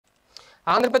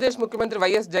ఆంధ్రప్రదేశ్ ముఖ్యమంత్రి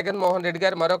వైఎస్ జగన్మోహన్ రెడ్డి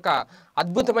గారు మరొక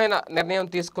అద్భుతమైన నిర్ణయం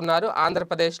తీసుకున్నారు.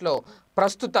 ఆంధ్రప్రదేశ్లో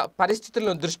ప్రస్తుత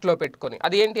పరిస్థితులను దృష్టిలో పెట్టుకొని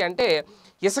అది ఏంటి అంటే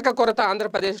ఇసుక కొరత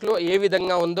ఆంధ్రప్రదేశ్లో ఏ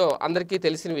విధంగా ఉందో అందరికీ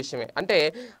తెలిసిన విషయమే. అంటే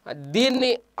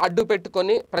దీన్ని అడ్డు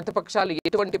పెట్టుకొని ప్రతిపక్షాలు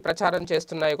ఎటువంటి ప్రచారం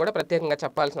చేస్తున్నాయో కూడా ప్రత్యేకంగా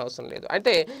చెప్పాల్సిన అవసరం లేదు.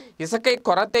 అంటే ఇసుక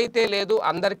కొరత అయితే లేదు,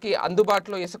 అందరికీ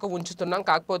అందుబాటులో ఇసుక ఉంచుతున్నాం.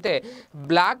 కాకపోతే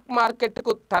బ్లాక్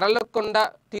మార్కెట్కు తరలకుండా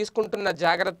తీసుకుంటున్న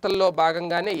జాగ్రత్తల్లో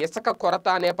భాగంగానే ఇసుక కొరత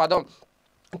అనే పదం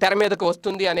తెర మీదకు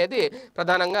వస్తుంది అనేది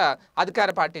ప్రధానంగా అధికార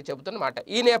పార్టీ చెబుతున్నమాట.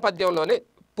 ఈ నేపథ్యంలోనే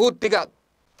పూర్తిగా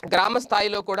గ్రామ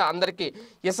స్థాయిలో కూడా అందరికీ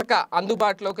ఇసుక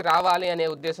అందుబాటులోకి రావాలి అనే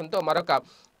ఉద్దేశంతో మరొక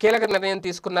కీలక నిర్ణయం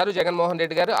తీసుకున్నారు జగన్మోహన్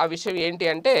రెడ్డి గారు. ఆ విషయం ఏంటి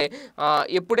అంటే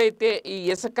ఎప్పుడైతే ఈ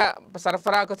ఇసుక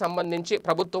సరఫరాకు సంబంధించి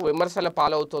ప్రభుత్వం విమర్శల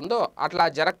పాలవుతుందో అట్లా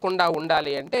జరగకుండా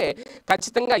ఉండాలి అంటే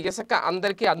ఖచ్చితంగా ఇసుక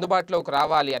అందరికీ అందుబాటులోకి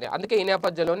రావాలి అని. అందుకే ఈ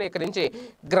నేపథ్యంలోనే ఇక్కడి నుంచి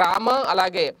గ్రామ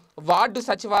అలాగే వార్డు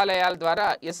సచివాలయాల ద్వారా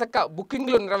ఇసుక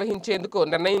బుకింగ్లు నిర్వహించేందుకు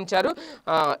నిర్ణయించారు.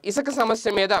 ఇసుక సమస్య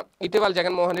మీద ఇటీవల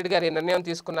జగన్మోహన్ రెడ్డి గారు ఈ నిర్ణయం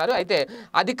తీసుకున్నారు. అయితే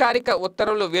అధికారిక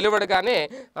ఉత్తర్వులు వెలువడగానే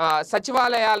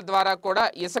సచివాలయాల ద్వారా కూడా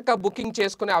ఇసుక బుకింగ్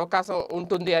చేసుకునే అవకాశం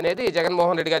ఉంటుంది అనేది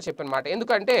జగన్మోహన్ రెడ్డి గారు చెప్పిన మాట.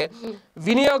 ఎందుకంటే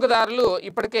వినియోగదారులు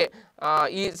ఇప్పటికే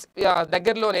ఈ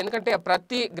దగ్గరలోనే, ఎందుకంటే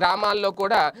ప్రతి గ్రామాల్లో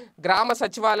కూడా గ్రామ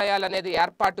సచివాలయాలు అనేది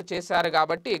ఏర్పాటు చేశారు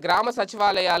కాబట్టి గ్రామ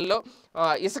సచివాలయాల్లో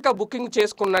ఇసుక బుకింగ్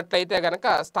చేసుకున్నట్లయితే కనుక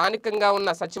స్థానికంగా ఉన్న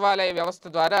సచివాలయ వ్యవస్థ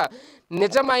ద్వారా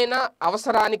నిజమైన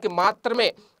అవసరానికి మాత్రమే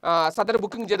సదరు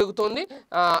బుకింగ్ జరుగుతుంది.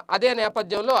 అదే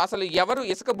నేపథ్యంలో అసలు ఎవరు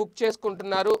ఇసుక బుక్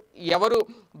చేసుకుంటున్నారు, ఎవరు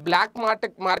బ్లాక్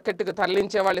మార్కెట్కి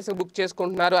తరలించే వాళ్ళు ఇసుక బుక్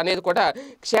చేసుకుంటున్నారు అనేది కూడా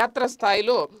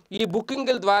క్షేత్రస్థాయిలో ఈ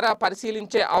బుకింగ్ల ద్వారా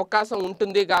పరిశీలించే అవకాశం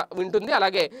ఉంటుంది.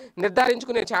 అలాగే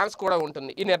నిర్ధారించుకునే ఛాన్స్ కూడా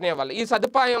ఉంటుంది ఈ నిర్ణయం వల్ల. ఈ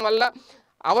సదుపాయం వల్ల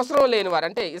అవసరం లేని వారు,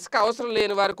 అంటే ఇసుక అవసరం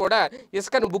లేని వారు కూడా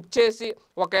ఇసుకను బుక్ చేసి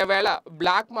ఒకవేళ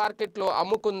బ్లాక్ మార్కెట్లో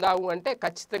అమ్ముకుందాము అంటే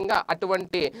ఖచ్చితంగా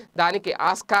అటువంటి దానికి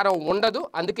ఆస్కారం ఉండదు.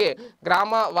 అందుకే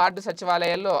గ్రామ వార్డు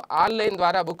సచివాలయాల్లో ఆన్లైన్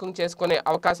ద్వారా బుకింగ్ చేసుకునే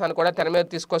అవకాశాన్ని కూడా తెర మీద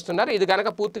తీసుకొస్తున్నారు. ఇది కనుక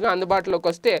పూర్తిగా అందుబాటులోకి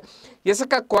వస్తే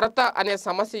ఇసుక కొరత అనే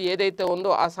సమస్య ఏదైతే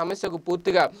ఉందో ఆ సమస్యకు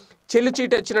పూర్తిగా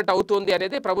చెల్లుచీట వచ్చినట్టు అవుతుంది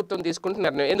అనేది ప్రభుత్వం తీసుకుంటున్న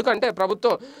నిర్ణయం. ఎందుకంటే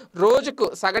ప్రభుత్వం రోజుకు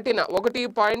సగటున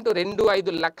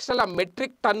 1.25 లక్షల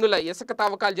మెట్రిక్ టన్నుల ఇసుక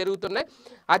తవ్వకాలు జరుగుతున్నాయి.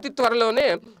 అతి త్వరలోనే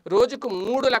రోజుకు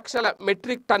 3 లక్షల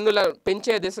మెట్రిక్ టన్నుల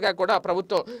పెంచే దిశగా కూడా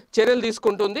ప్రభుత్వం చర్యలు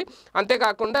తీసుకుంటుంది.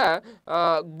 అంతేకాకుండా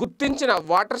గుర్తించిన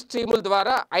వాటర్ స్ట్రీముల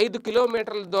ద్వారా 5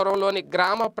 కిలోమీటర్ల దూరంలోని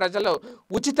గ్రామ ప్రజలు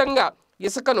ఉచితంగా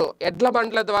ఇసుకను ఎడ్ల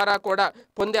బండ్ల ద్వారా కూడా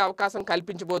పొందే అవకాశం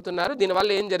కల్పించబోతున్నారు. దీనివల్ల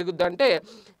ఏం జరుగుద్దంటే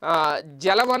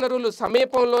జలవనరులు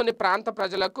సమీపంలోని ప్రాంత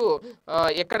ప్రజలకు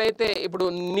ఎక్కడైతే ఇప్పుడు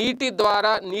నీటి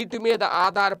మీద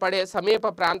ఆధారపడే సమీప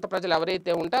ప్రాంత ప్రజలు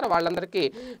ఎవరైతే ఉంటారో వాళ్ళందరికీ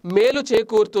మేలు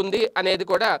చేకూరుతుంది అనేది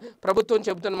కూడా ప్రభుత్వం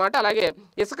చెబుతున్నమాట. అలాగే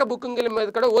ఇసుక బుకింగ్ల మీద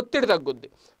కూడా ఒత్తిడి తగ్గుద్ది.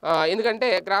 ఎందుకంటే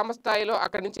గ్రామ స్థాయిలో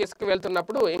అక్కడి నుంచి ఇసుక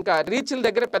వెళ్తున్నప్పుడు ఇంకా రీచ్ల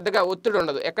దగ్గర పెద్దగా ఒత్తిడి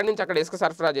ఉండదు, ఎక్కడి నుంచి అక్కడ ఇసుక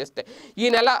సరఫరా చేస్తే. ఈ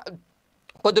నెల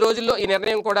కొద్ది రోజుల్లో ఈ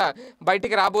నిర్ణయం కూడా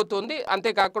బయటికి రాబోతుంది.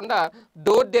 అంతేకాకుండా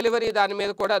డోర్ డెలివరీ దాని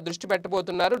మీద కూడా దృష్టి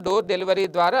పెట్టబోతున్నారు. డోర్ డెలివరీ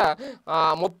ద్వారా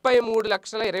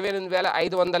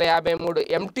 33,28,553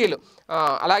 ఎంటీలు,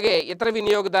 అలాగే ఇతర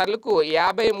వినియోగదారులకు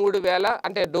 53,000,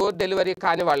 అంటే డోర్ డెలివరీ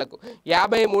కాని వాళ్లకు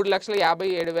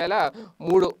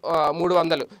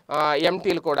 53,57,300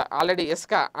 ఎంటీలు కూడా ఆల్రెడీ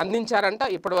ఇసుక అందించారంట.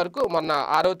 ఇప్పటి వరకు మొన్న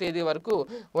 6వ తేదీ వరకు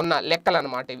ఉన్న లెక్కలు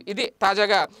అన్నమాట ఇవి. ఇది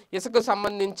తాజాగా ఇసుకకు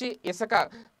సంబంధించి ఇసుక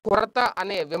కొరత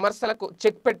అనే విమర్శలకు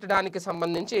చెక్ పెట్టడానికి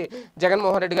సంబంధించి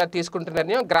జగన్మోహన్ రెడ్డి గారు తీసుకుంటున్న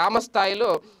నిర్ణయం. గ్రామ స్థాయిలో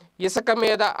ఇసుక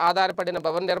మీద ఆధారపడిన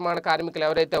భవన నిర్మాణ కార్మికులు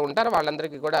ఎవరైతే ఉంటారో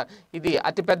వాళ్ళందరికీ కూడా ఇది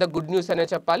అతిపెద్ద గుడ్ న్యూస్ అనే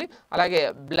చెప్పాలి. అలాగే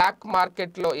బ్లాక్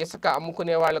మార్కెట్లో ఇసుక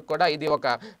అమ్ముకునే వాళ్ళకు కూడా ఇది ఒక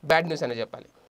బ్యాడ్ న్యూస్ అనే చెప్పాలి.